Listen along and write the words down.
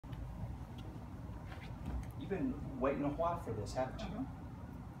been waiting a while for this, haven't you?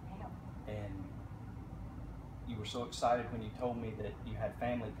 Yeah. And you were so excited when you told me that you had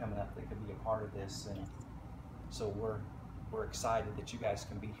family coming up that could be a part of this, and so we're excited that you guys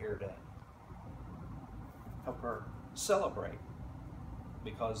can be here to help her celebrate,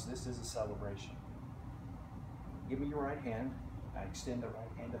 because this is a celebration. Give me your right hand. I extend the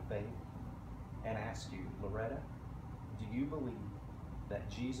right hand of faith and ask you, Loretta, do you believe that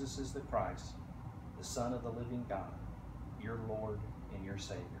Jesus is the Christ, the Son of the living God, your Lord and your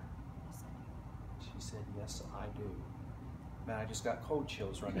Savior? She said, yes, I do. Man, I just got cold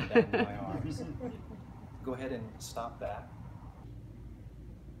chills running down my arms. Go ahead and stop that.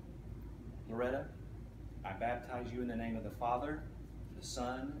 Loretta, I baptize you in the name of the Father, the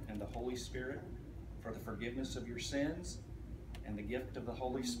Son, and the Holy Spirit for the forgiveness of your sins and the gift of the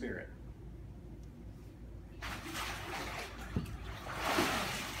Holy Spirit.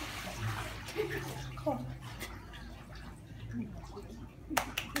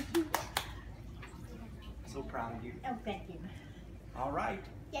 So proud of you. Oh, thank you. All right.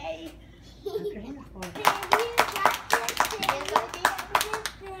 Yay.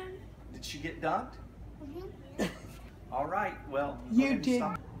 Did she get dunked? Mm-hmm. All right. Well, You did.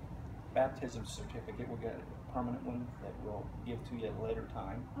 stop. Baptism certificate. We'll get a permanent one that we'll give to you at a later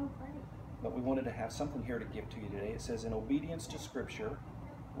time. Oh, great. But we wanted to have something here to give to you today. It says, in obedience to Scripture,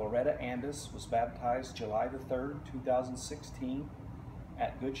 Loretta Andis was baptized July the 3rd, 2016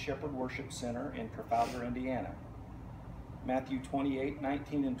 at Good Shepherd Worship Center in Trafalgar, Indiana. Matthew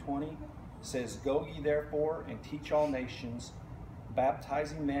 28:19 and 20 says, go ye therefore and teach all nations,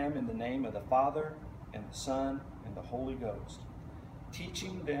 baptizing them in the name of the Father and the Son and the Holy Ghost,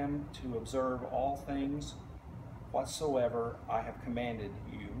 teaching them to observe all things whatsoever I have commanded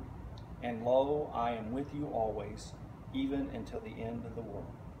you. And lo, I am with you always, even until the end of the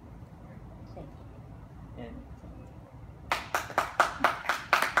world. Thank you.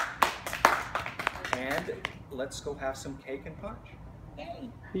 And let's go have some cake and punch. Yay.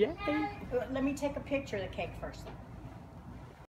 Yay. Let me take a picture of the cake first.